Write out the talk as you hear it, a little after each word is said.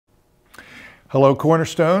Hello,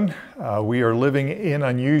 Cornerstone. We are living in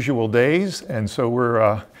unusual days, and so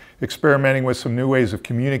we're experimenting with some new ways of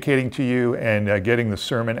communicating to you and getting the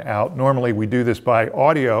sermon out. Normally we do this by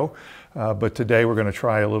audio, but today we're going to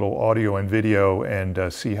try a little audio and video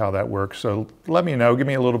and see how that works. So let me know, give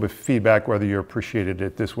me a little bit of feedback whether you appreciated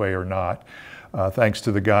it this way or not. Thanks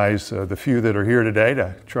to the guys, the few that are here today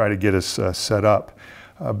to try to get us set up.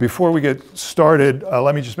 Before we get started,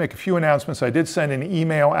 let me just make a few announcements. I did send an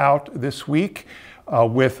email out this week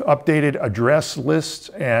with updated address lists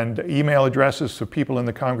and email addresses for people in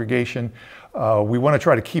the congregation. We want to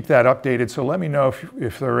try to keep that updated, so let me know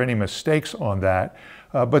if there are any mistakes on that.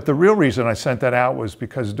 But the real reason I sent that out was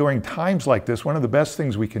because during times like this, one of the best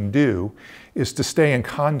things we can do is to stay in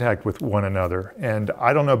contact with one another. And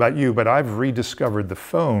I don't know about you, but I've rediscovered the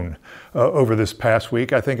phone over this past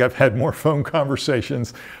week. I think I've had more phone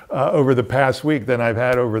conversations over the past week than I've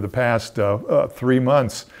had over the past 3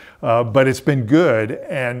 months. But it's been good,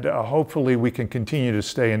 and hopefully we can continue to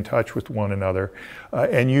stay in touch with one another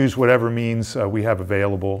and use whatever means we have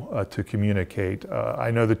available to communicate.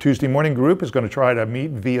 I know the Tuesday morning group is going to try to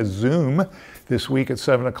meet via Zoom this week at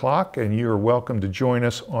 7 o'clock, and you are welcome to join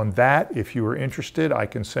us on that. If you are interested, I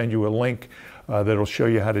can send you a link that'll show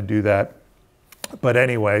you how to do that. But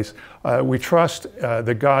anyways, we trust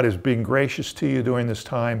that God is being gracious to you during this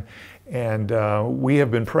time. And we have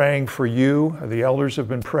been praying for you. The elders have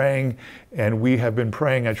been praying, and we have been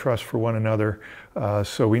praying, I trust, for one another.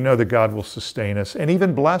 So we know that God will sustain us and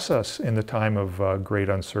even bless us in the time of great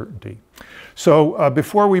uncertainty. So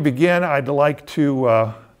before we begin, I'd like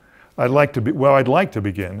to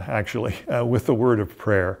begin actually with the word of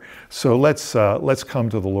prayer. So let's come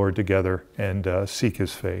to the Lord together and seek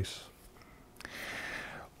His face.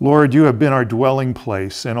 Lord, you have been our dwelling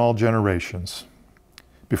place in all generations.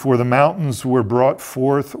 Before the mountains were brought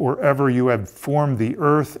forth, or ever you have formed the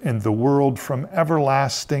earth and the world, from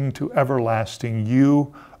everlasting to everlasting,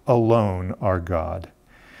 you alone are God.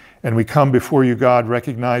 And we come before you, God,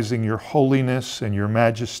 recognizing your holiness and your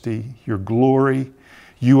majesty, your glory.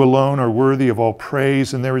 You alone are worthy of all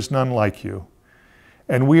praise, and there is none like you.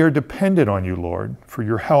 And we are dependent on you, Lord, for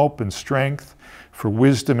your help and strength, for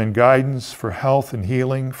wisdom and guidance, for health and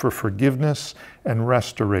healing, for forgiveness and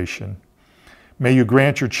restoration. May you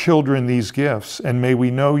grant your children these gifts, and may we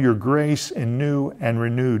know your grace in new and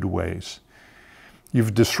renewed ways.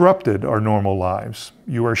 You've disrupted our normal lives.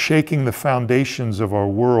 You are shaking the foundations of our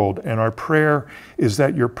world, and our prayer is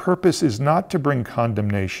that your purpose is not to bring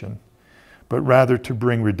condemnation, but rather to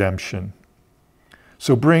bring redemption.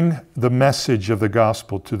 So bring the message of the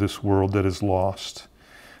gospel to this world that is lost.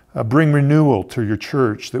 Bring renewal to your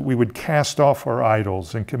church, that we would cast off our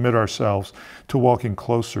idols and commit ourselves to walking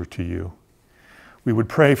closer to you. We would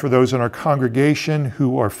pray for those in our congregation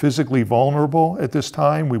who are physically vulnerable at this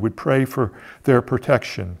time. We would pray for their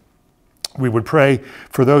protection. We would pray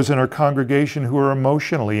for those in our congregation who are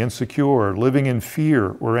emotionally insecure, living in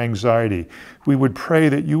fear or anxiety. We would pray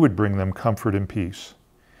that you would bring them comfort and peace.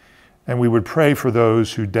 And we would pray for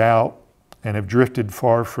those who doubt and have drifted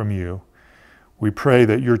far from you. We pray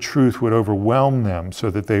that your truth would overwhelm them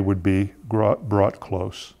so that they would be brought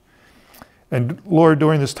close. And Lord,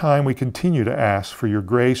 during this time, we continue to ask for your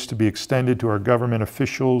grace to be extended to our government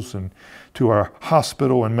officials and to our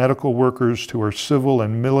hospital and medical workers, to our civil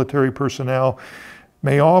and military personnel.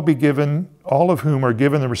 May all of whom are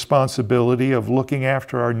given the responsibility of looking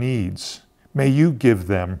after our needs. May you give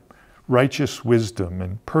them righteous wisdom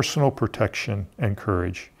and personal protection and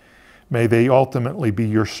courage. May they ultimately be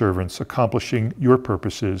your servants, accomplishing your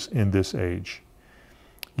purposes in this age.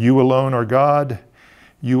 You alone are God.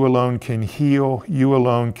 You alone can heal. You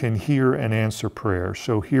alone can hear and answer prayer.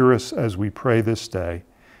 So hear us as we pray this day.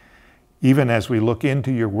 Even as we look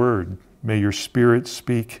into your word, may your Spirit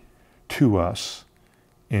speak to us.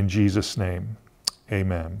 In Jesus' name,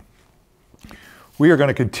 amen. We are going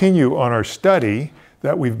to continue on our study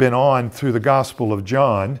that we've been on through the Gospel of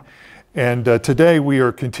John. And today we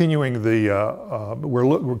are continuing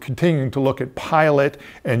we're continuing to look at Pilate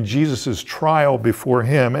and Jesus' trial before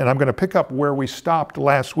him. And I'm going to pick up where we stopped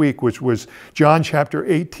last week, which was John chapter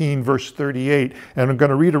 18, verse 38. And I'm going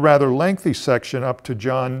to read a rather lengthy section up to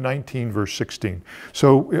John 19, verse 16.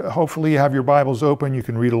 So hopefully you have your Bibles open. You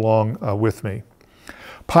can read along with me.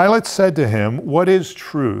 Pilate said to him, "What is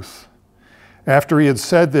truth?" After he had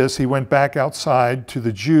said this, he went back outside to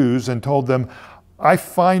the Jews and told them, "I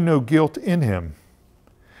find no guilt in him.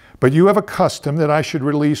 But you have a custom that I should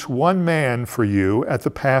release one man for you at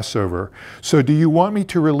the Passover. So do you want me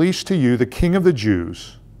to release to you the King of the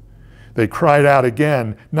Jews?" They cried out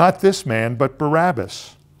again, "Not this man, but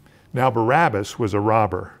Barabbas." Now Barabbas was a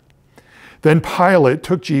robber. Then Pilate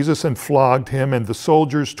took Jesus and flogged him, and the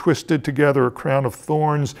soldiers twisted together a crown of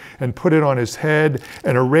thorns and put it on his head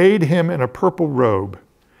and arrayed him in a purple robe.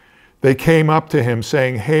 They came up to him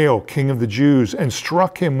saying, "Hail, King of the Jews," and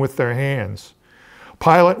struck him with their hands.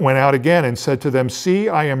 Pilate went out again and said to them, "See,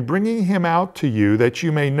 I am bringing him out to you that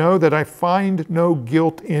you may know that I find no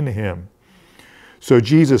guilt in him." So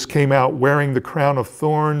Jesus came out wearing the crown of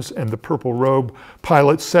thorns and the purple robe.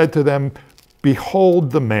 Pilate said to them, "Behold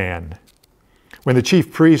the man." When the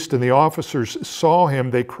chief priest and the officers saw him,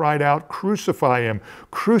 they cried out, "Crucify him!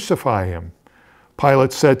 Crucify him!"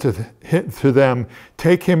 Pilate said to them,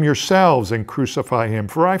 "Take him yourselves and crucify him,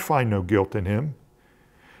 for I find no guilt in him."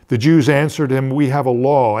 The Jews answered him, "We have a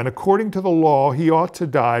law, and according to the law he ought to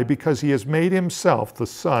die because he has made himself the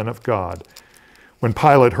Son of God." When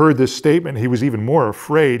Pilate heard this statement, he was even more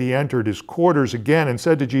afraid. He entered his quarters again and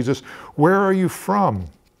said to Jesus, "Where are you from?"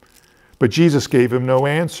 But Jesus gave him no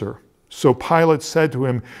answer. So Pilate said to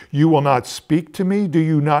him, "You will not speak to me? Do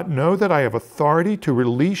you not know that I have authority to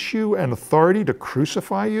release you and authority to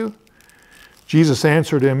crucify you?" Jesus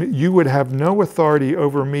answered him, "You would have no authority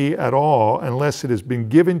over me at all unless it has been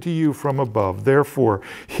given to you from above. Therefore,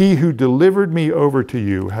 he who delivered me over to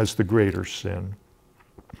you has the greater sin."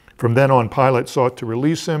 From then on, Pilate sought to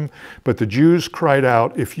release him, but the Jews cried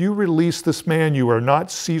out, "If you release this man, you are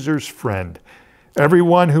not Caesar's friend.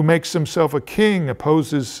 Everyone who makes himself a king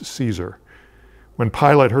opposes Caesar." When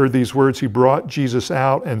Pilate heard these words, he brought Jesus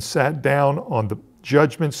out and sat down on the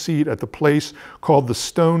judgment seat at the place called the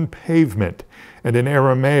Stone Pavement, and in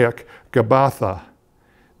Aramaic, Gabbatha.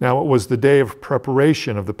 Now it was the day of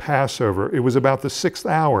preparation of the Passover. It was about the 6th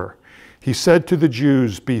hour. He said to the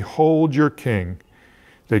Jews, "Behold your king."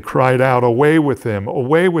 They cried out, away with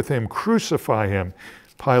him, crucify him."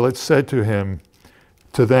 Pilate said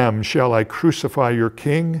to them, "Shall I crucify your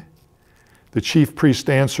king?" The chief priest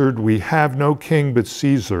answered, "We have no king but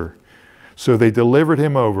Caesar." So they delivered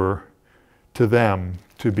him over to them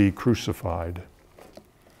to be crucified.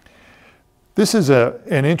 This is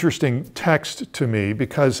an interesting text to me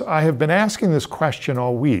because I have been asking this question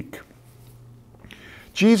all week.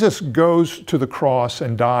 Jesus goes to the cross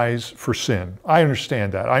and dies for sin. I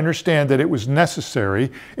understand that. I understand that it was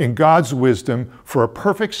necessary in God's wisdom for a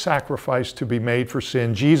perfect sacrifice to be made for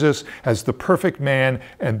sin. Jesus, as the perfect man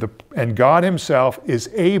and God himself, is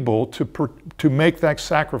able to make that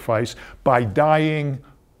sacrifice by dying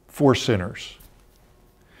for sinners.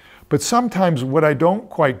 But sometimes what I don't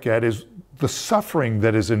quite get is the suffering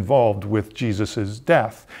that is involved with Jesus'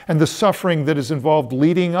 death and the suffering that is involved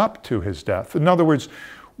leading up to his death. In other words,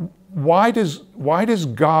 why does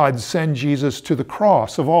God send Jesus to the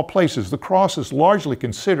cross of all places? The cross is largely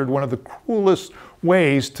considered one of the cruelest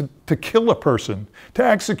ways to kill a person, to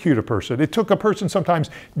execute a person. It took a person sometimes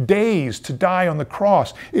days to die on the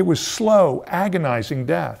cross. It was slow, agonizing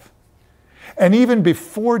death. And even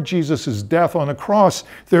before Jesus' death on the cross,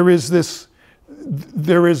 there is this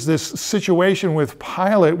situation with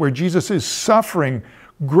Pilate where Jesus is suffering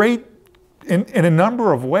great, in a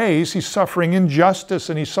number of ways. He's suffering injustice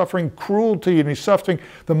and he's suffering cruelty and he's suffering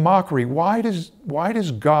the mockery. Why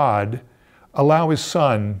does God allow his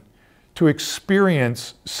son to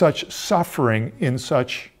experience such suffering in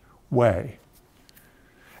such way?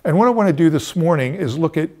 And what I want to do this morning is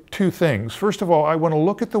look at two things. First of all, I want to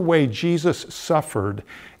look at the way Jesus suffered,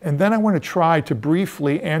 and then I want to try to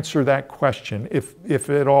briefly answer that question, if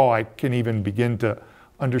at all I can even begin to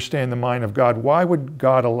understand the mind of God. Why would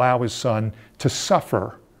God allow his son to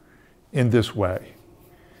suffer in this way?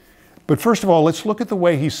 But first of all, let's look at the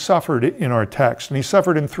way he suffered in our text. And he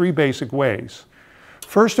suffered in three basic ways.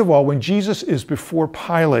 First of all, when Jesus is before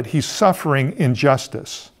Pilate, he's suffering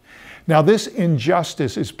injustice. Now, this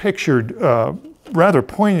injustice is pictured rather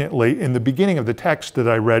poignantly in the beginning of the text that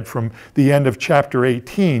I read from the end of chapter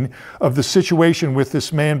 18 of the situation with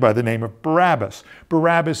this man by the name of Barabbas.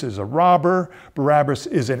 Barabbas is a robber. Barabbas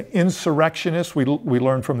is an insurrectionist, we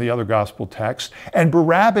learn from the other gospel text. And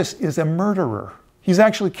Barabbas is a murderer. He's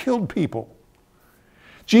actually killed people.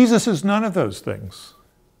 Jesus is none of those things.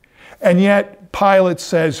 And yet Pilate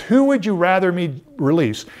says, "Who would you rather me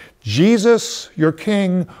release? Jesus, your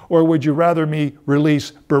king, or would you rather me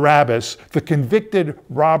release Barabbas, the convicted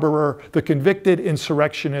robber, the convicted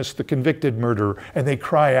insurrectionist, the convicted murderer?" And they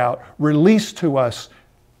cry out, "Release to us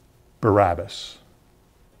Barabbas."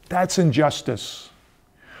 That's injustice.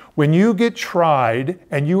 When you get tried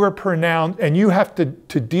and you are pronounced and you have to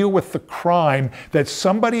deal with the crime that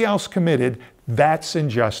somebody else committed, that's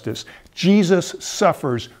injustice. Jesus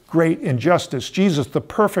suffers great injustice. Jesus, the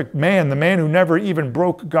perfect man, the man who never even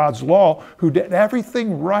broke God's law, who did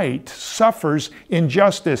everything right, suffers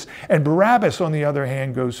injustice. And Barabbas, on the other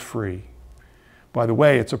hand, goes free. By the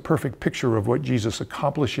way, it's a perfect picture of what Jesus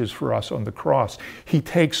accomplishes for us on the cross. He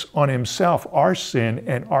takes on himself our sin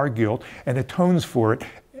and our guilt and atones for it,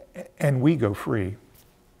 and we go free.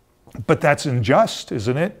 But that's unjust,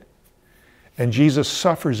 isn't it? And Jesus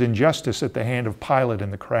suffers injustice at the hand of Pilate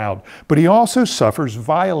and the crowd. But he also suffers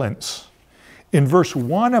violence. In verse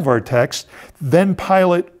 1 of our text, then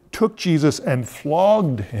Pilate took Jesus and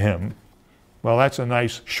flogged him. Well, that's a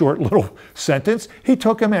nice short little sentence. He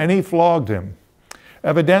took him and he flogged him.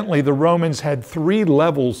 Evidently, the Romans had 3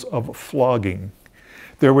 levels of flogging.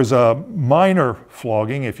 There was a minor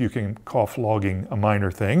flogging, if you can call flogging a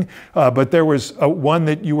minor thing, but there was one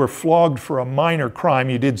that you were flogged for a minor crime.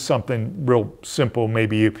 You did something real simple.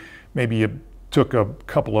 Maybe you took a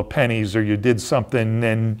couple of pennies, or you did something,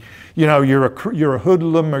 and you're a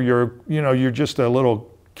hoodlum, or you're just a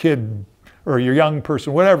little kid, or you're a young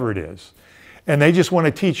person, whatever it is. And they just want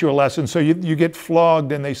to teach you a lesson, so you get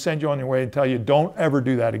flogged, and they send you on your way and tell you, don't ever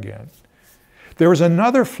do that again. There was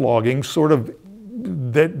another flogging, sort of,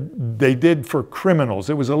 that they did for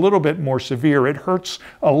criminals. It was a little bit more severe. It hurts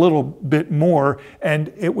a little bit more,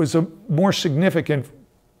 and it was a more significant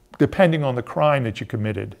depending on the crime that you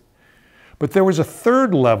committed. But there was a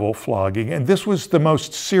 3rd level flogging, and this was the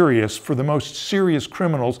most serious, for the most serious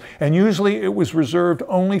criminals, and usually it was reserved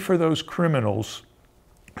only for those criminals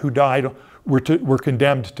who were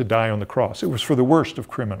condemned to die on the cross. It was for the worst of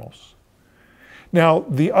criminals. Now,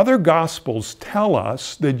 the other Gospels tell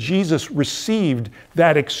us that Jesus received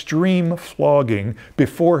that extreme flogging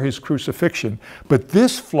before his crucifixion. But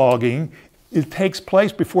this flogging, it takes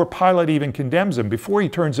place before Pilate even condemns him, before he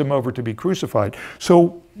turns him over to be crucified.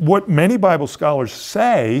 So what many Bible scholars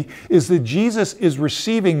say is that Jesus is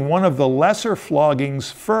receiving one of the lesser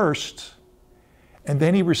floggings first, and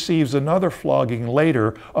then he receives another flogging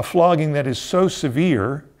later, a flogging that is so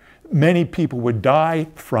severe, many people would die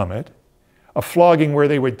from it. A flogging where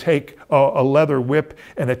they would take a leather whip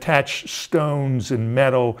and attach stones and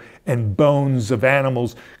metal and bones of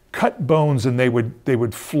animals, cut bones, and they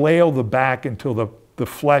would flail the back until the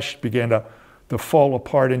flesh began to fall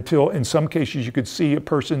apart, until in some cases you could see a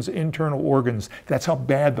person's internal organs. That's how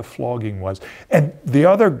bad the flogging was. And the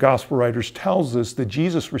other gospel writers tells us that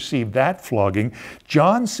Jesus received that flogging.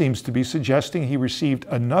 John seems to be suggesting he received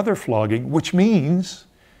another flogging, which means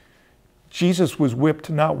Jesus was whipped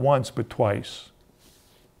not once, but twice.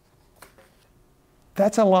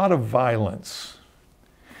 That's a lot of violence.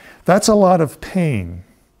 That's a lot of pain.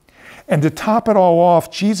 And to top it all off,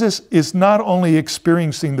 Jesus is not only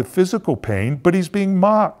experiencing the physical pain, but he's being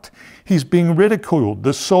mocked. He's being ridiculed.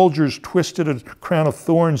 The soldiers twisted a crown of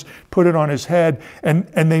thorns, put it on his head, and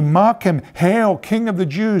they mock him, "Hail, King of the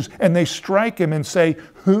Jews!" And they strike him and say,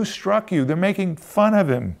 "Who struck you?" They're making fun of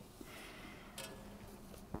him.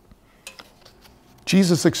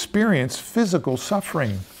 Jesus experienced physical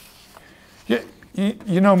suffering.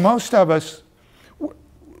 Most of us,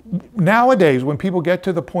 nowadays, when people get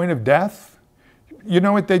to the point of death, you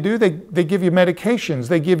know what they do? They give you medications,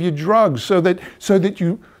 they give you drugs so that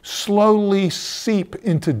you slowly seep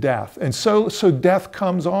into death. And so death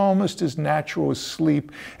comes almost as natural as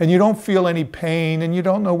sleep, and you don't feel any pain, and you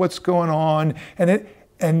don't know what's going on.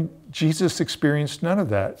 And Jesus experienced none of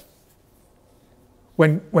that.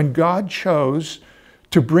 When God chose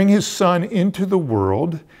to bring his Son into the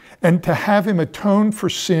world and to have him atone for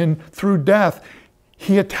sin through death,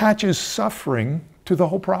 he attaches suffering to the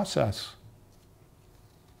whole process.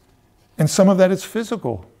 And some of that is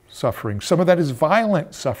physical suffering. Some of that is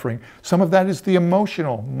violent suffering. Some of that is the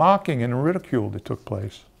emotional mocking and ridicule that took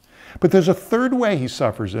place. But there's a 3rd way he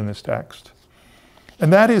suffers in this text,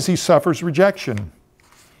 and that is he suffers rejection.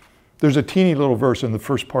 There's a teeny little verse in the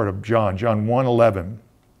first part of John 1:11.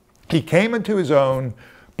 He came into his own,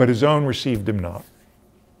 but his own received him not.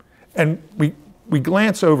 And we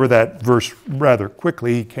glance over that verse rather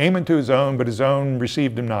quickly. He came into his own, but his own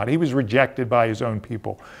received him not. He was rejected by his own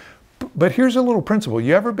people. But here's a little principle.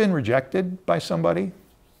 You ever been rejected by somebody?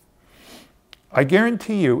 I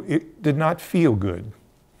guarantee you it did not feel good.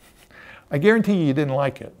 I guarantee you didn't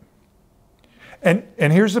like it. And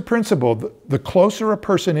here's the principle. The closer a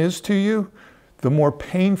person is to you, the more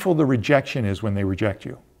painful the rejection is when they reject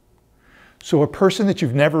you. So a person that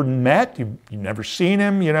you've never met, you've never seen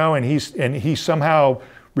him, and he somehow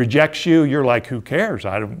rejects you, you're like, who cares?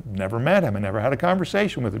 I've never met him. I never had a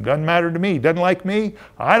conversation with him. Doesn't matter to me. He doesn't like me.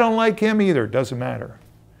 I don't like him either. It doesn't matter.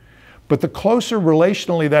 But the closer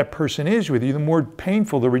relationally that person is with you, the more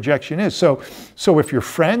painful the rejection is. So if your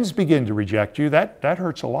friends begin to reject you, that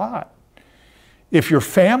hurts a lot. If your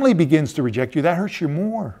family begins to reject you, that hurts you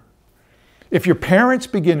more. If your parents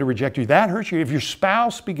begin to reject you, that hurts you. If your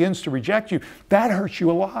spouse begins to reject you, that hurts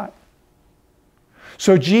you a lot.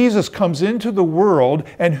 So Jesus comes into the world,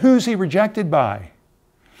 and who's he rejected by?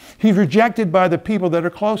 He's rejected by the people that are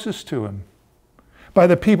closest to him, by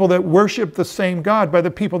the people that worship the same God, by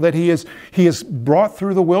the people that he has brought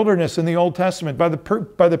through the wilderness in the Old Testament, by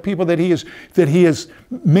the people that he has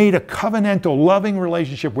made a covenantal, loving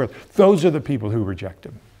relationship with. Those are the people who reject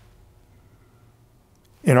him.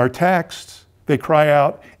 In our text, they cry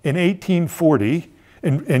out in 1840,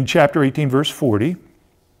 in chapter 18, verse 40,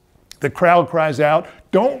 the crowd cries out,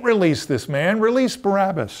 "Don't release this man, release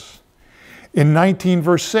Barabbas." In 19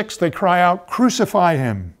 verse 6, they cry out, "Crucify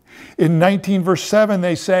him." In 19 verse 7,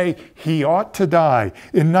 they say, "He ought to die."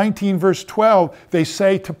 In 19 verse 12, they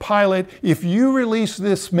say to Pilate, "If you release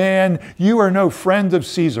this man, you are no friend of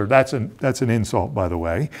Caesar." That's an insult, by the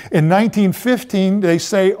way. In 1915, they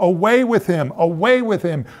say, away with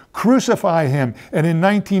him, crucify him." And in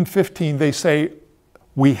 1915, they say,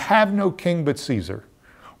 "We have no king but Caesar."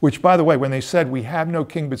 Which, by the way, when they said, "We have no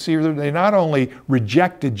king but Caesar," they not only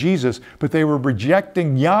rejected Jesus, but they were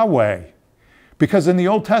rejecting Yahweh. Because in the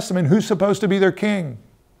Old Testament, who's supposed to be their king?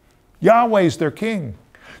 Yahweh's their king.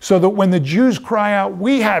 So that when the Jews cry out,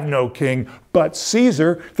 "We have no king but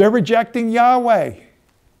Caesar," they're rejecting Yahweh.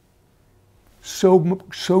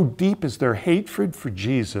 So deep is their hatred for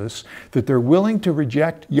Jesus that they're willing to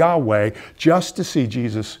reject Yahweh just to see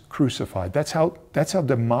Jesus crucified. That's how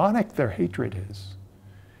demonic their hatred is.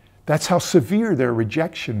 That's how severe their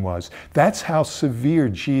rejection was. That's how severe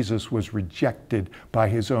Jesus was rejected by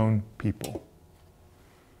his own people.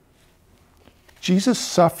 Jesus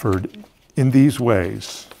suffered in these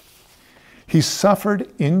ways. He suffered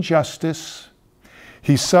injustice,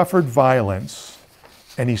 he suffered violence,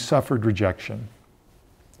 and he suffered rejection.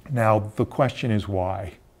 Now, the question is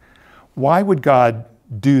why? Why would God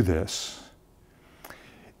do this?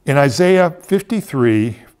 In Isaiah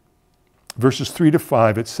 53, verses 3 to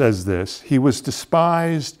 5, it says this: "He was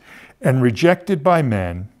despised and rejected by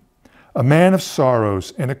men, a man of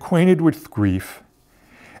sorrows and acquainted with grief.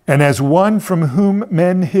 And as one from whom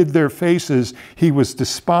men hid their faces, he was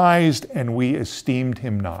despised, and we esteemed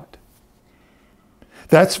him not."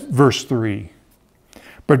 That's verse 3.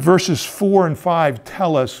 But verses 4 and 5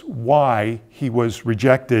 tell us why he was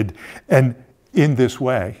rejected, and in this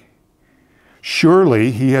way.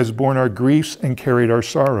 "Surely he has borne our griefs and carried our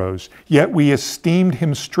sorrows. Yet we esteemed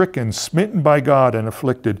him stricken, smitten by God, and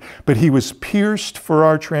afflicted. But he was pierced for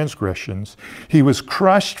our transgressions. He was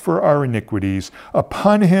crushed for our iniquities.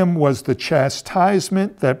 Upon him was the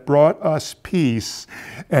chastisement that brought us peace,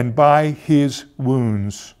 and by his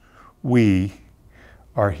wounds we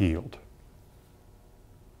are healed."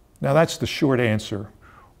 Now that's the short answer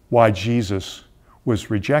why Jesus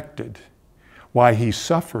was rejected, why he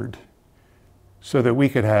suffered, so that we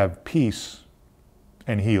could have peace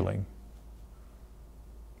and healing.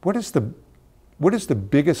 What is the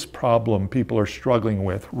biggest problem people are struggling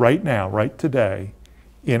with right now, right today,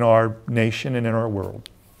 in our nation and in our world?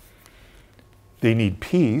 They need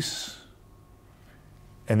peace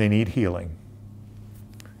and they need healing.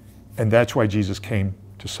 And that's why Jesus came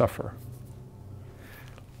to suffer.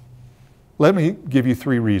 Let me give you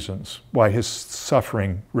 3 reasons why his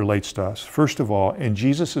suffering relates to us. First of all, in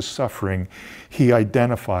Jesus' suffering, he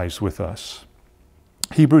identifies with us.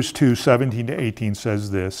 Hebrews 2:17-18 says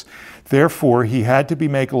this: "Therefore he had to be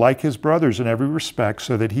made like his brothers in every respect,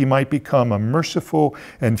 so that he might become a merciful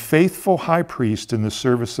and faithful high priest in the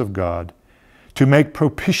service of God, to make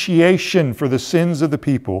propitiation for the sins of the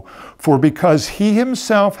people. For because he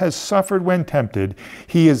himself has suffered when tempted,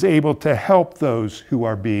 he is able to help those who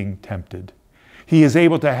are being tempted." He is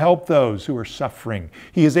able to help those who are suffering.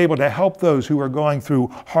 He is able to help those who are going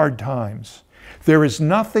through hard times. There is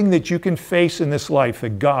nothing that you can face in this life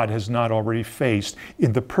that God has not already faced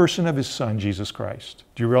in the person of his Son, Jesus Christ.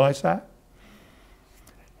 Do you realize that?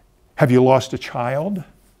 Have you lost a child?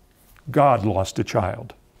 God lost a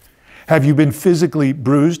child. Have you been physically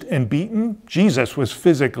bruised and beaten? Jesus was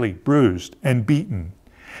physically bruised and beaten.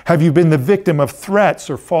 Have you been the victim of threats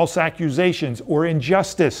or false accusations or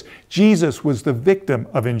injustice? Jesus was the victim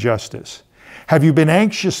of injustice. Have you been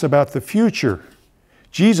anxious about the future?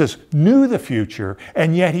 Jesus knew the future,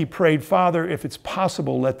 and yet he prayed, "Father, if it's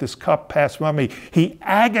possible, let this cup pass from me." He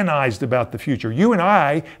agonized about the future. You and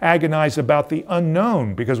I agonize about the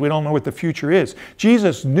unknown because we don't know what the future is.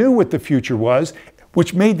 Jesus knew what the future was,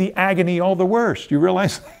 which made the agony all the worse. Do you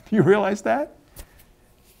realize that?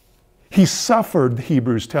 He suffered,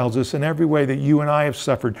 Hebrews tells us, in every way that you and I have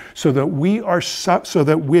suffered, so that when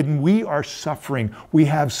we are suffering, we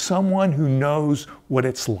have someone who knows what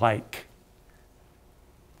it's like.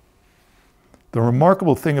 The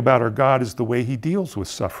remarkable thing about our God is the way he deals with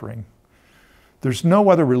suffering. There's no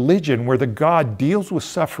other religion where the God deals with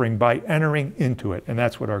suffering by entering into it, and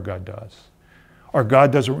that's what our God does. Our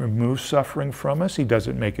God doesn't remove suffering from us. He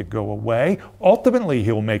doesn't make it go away. Ultimately,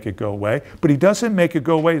 he'll make it go away, but he doesn't make it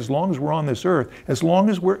go away as long as we're on this earth. As long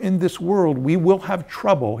as we're in this world, we will have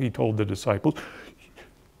trouble, he told the disciples.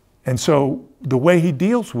 And so the way he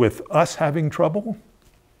deals with us having trouble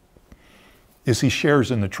is he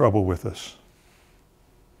shares in the trouble with us.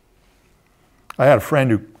 I had a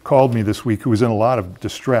friend who called me this week who was in a lot of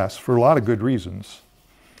distress for a lot of good reasons.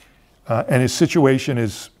 And his situation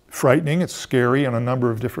is frightening, it's scary on a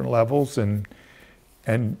number of different levels, and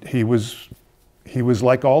he was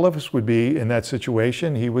like all of us would be in that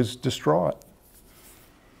situation. He was distraught.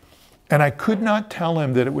 And I could not tell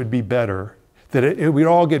him that it would be better, that it would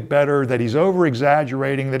all get better, that he's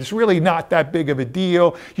over-exaggerating, that it's really not that big of a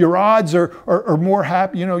deal. Your odds are more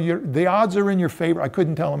happy, you know, the odds are in your favor. I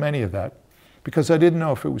couldn't tell him any of that because I didn't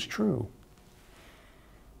know if it was true.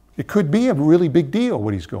 It could be a really big deal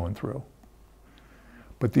what he's going through.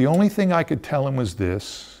 But the only thing I could tell him was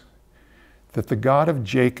this, that the God of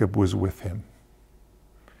Jacob was with him.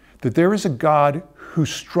 That there is a God who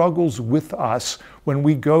struggles with us when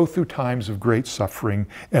we go through times of great suffering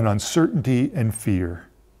and uncertainty and fear.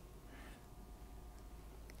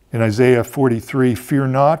 In Isaiah 43, "Fear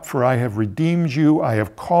not, for I have redeemed you. I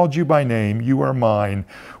have called you by name. You are mine.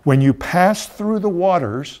 When you pass through the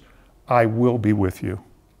waters, I will be with you."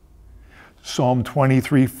 Psalm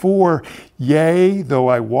 23:4, "Yea, though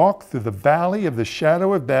I walk through the valley of the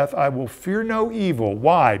shadow of death, I will fear no evil."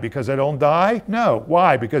 Why? Because I don't die? No.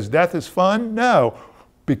 Why? Because death is fun? No.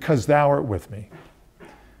 Because thou art with me.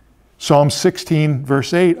 Psalm 16,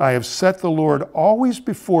 verse 8, "I have set the Lord always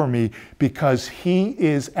before me because he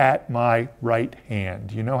is at my right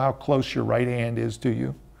hand." You know how close your right hand is to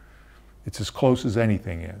you? It's as close as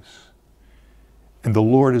anything is. And the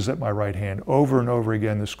Lord is at my right hand. Over and over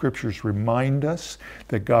again, the scriptures remind us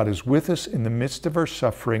that God is with us in the midst of our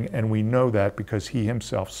suffering, and we know that because he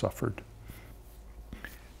himself suffered.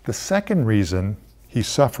 The second reason he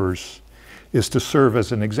suffers is to serve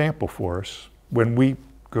as an example for us when we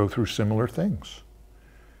go through similar things.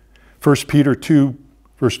 1 Peter 2,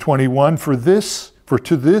 verse 21, for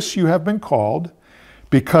to this you have been called,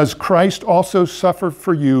 because Christ also suffered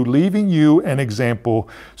for you, leaving you an example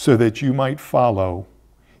so that you might follow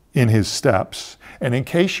in his steps. And in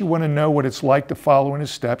case you want to know what it's like to follow in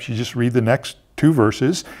his steps, you just read the next two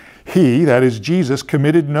verses. He, that is Jesus,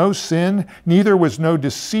 committed no sin, neither was no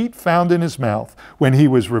deceit found in his mouth. When he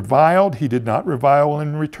was reviled, he did not revile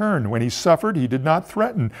in return. When he suffered, he did not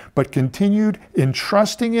threaten, but continued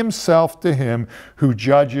entrusting himself to him who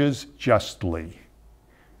judges justly.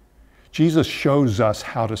 Jesus shows us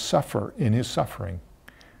how to suffer in his suffering.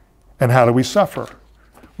 And how do we suffer?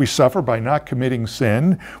 We suffer by not committing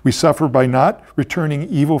sin. We suffer by not returning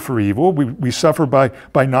evil for evil. We suffer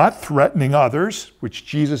by not threatening others, which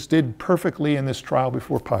Jesus did perfectly in this trial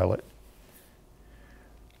before Pilate.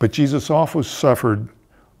 But Jesus also suffered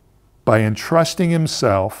by entrusting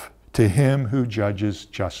himself to him who judges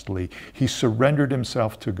justly. He surrendered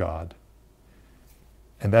himself to God.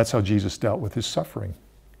 And that's how Jesus dealt with his suffering.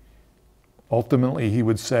 Ultimately, he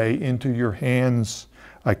would say, "Into your hands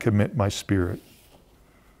I commit my spirit."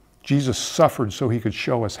 Jesus suffered so he could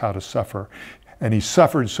show us how to suffer. And he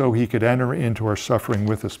suffered so he could enter into our suffering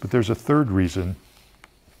with us. But there's a third reason,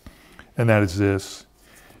 and that is this.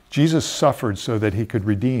 Jesus suffered so that he could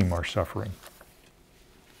redeem our suffering.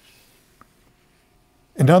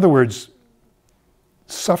 In other words,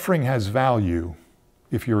 suffering has value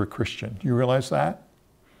if you're a Christian. You realize that?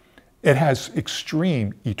 It has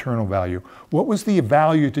extreme eternal value. What was the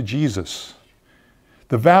value to Jesus?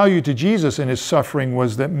 The value to Jesus in his suffering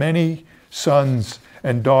was that many sons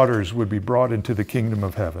and daughters would be brought into the kingdom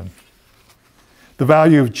of heaven. The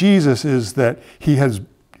value of Jesus is that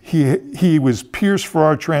he was pierced for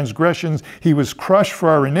our transgressions, he was crushed for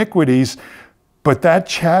our iniquities, but that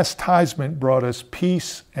chastisement brought us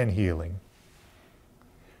peace and healing.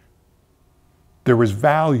 There was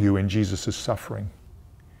value in Jesus' suffering.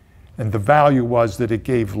 And the value was that it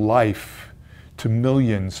gave life to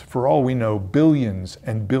millions, for all we know, billions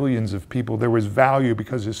and billions of people. There was value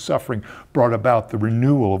because his suffering brought about the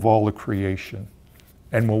renewal of all the creation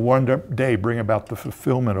and will one day bring about the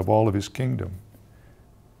fulfillment of all of his kingdom.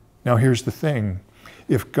 Now here's the thing.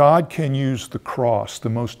 If God can use the cross, the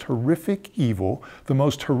most horrific evil, the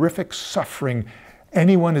most horrific suffering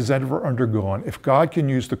anyone has ever undergone, if God can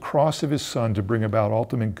use the cross of his Son to bring about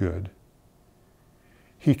ultimate good,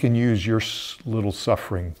 he can use your little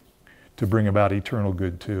suffering to bring about eternal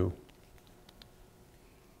good too.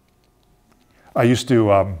 I used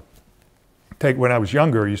to when I was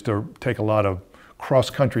younger, I used to take a lot of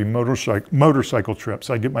cross-country motorcycle trips.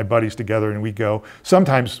 I'd get my buddies together and we'd go.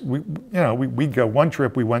 Sometimes we'd go one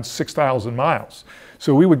trip, we went 6,000 miles.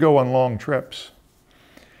 So we would go on long trips.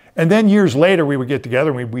 And then years later, we would get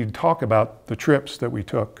together and we'd talk about the trips that we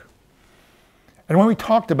took. And when we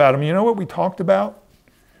talked about them, you know what we talked about?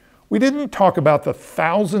 We didn't talk about the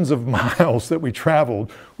thousands of miles that we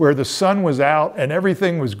traveled where the sun was out and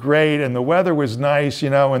everything was great and the weather was nice,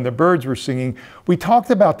 and the birds were singing. We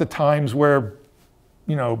talked about the times where,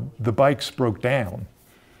 the bikes broke down,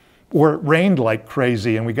 or it rained like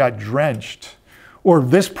crazy and we got drenched, or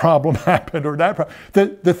this problem happened, or that problem.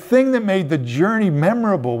 The thing that made the journey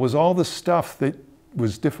memorable was all the stuff that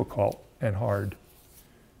was difficult and hard.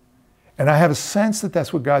 And I have a sense that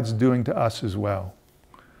that's what God's doing to us as well.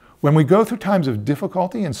 When we go through times of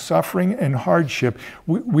difficulty and suffering and hardship,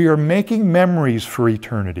 we are making memories for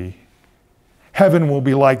eternity. Heaven will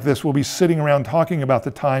be like this. We'll be sitting around talking about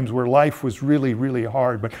the times where life was really, really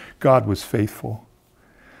hard, but God was faithful.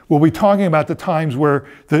 We'll be talking about the times where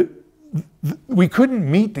we couldn't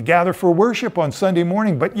meet to gather for worship on Sunday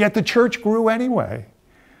morning, but yet the church grew anyway.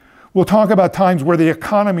 We'll talk about times where the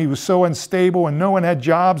economy was so unstable and no one had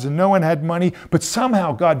jobs and no one had money, but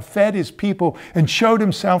somehow God fed his people and showed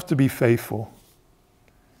himself to be faithful.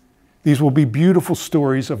 These will be beautiful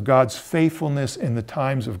stories of God's faithfulness in the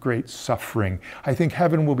times of great suffering. I think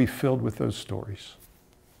heaven will be filled with those stories.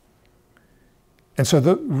 And so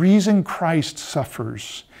the reason Christ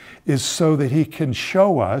suffers is so that he can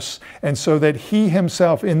show us, and so that he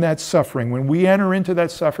himself in that suffering, when we enter into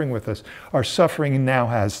that suffering with us, our suffering now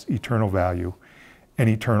has eternal value and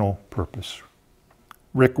eternal purpose.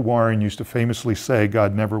 Rick Warren used to famously say,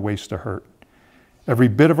 God never wastes a hurt. Every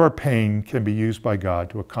bit of our pain can be used by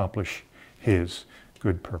God to accomplish his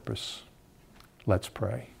good purpose. Let's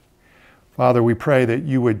pray. Father, we pray that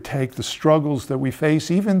you would take the struggles that we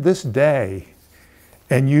face even this day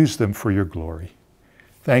and use them for your glory.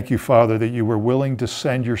 Thank you, Father, that you were willing to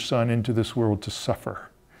send your Son into this world to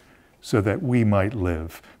suffer so that we might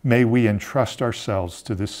live. May we entrust ourselves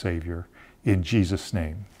to this Savior. In Jesus'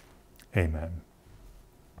 name, amen.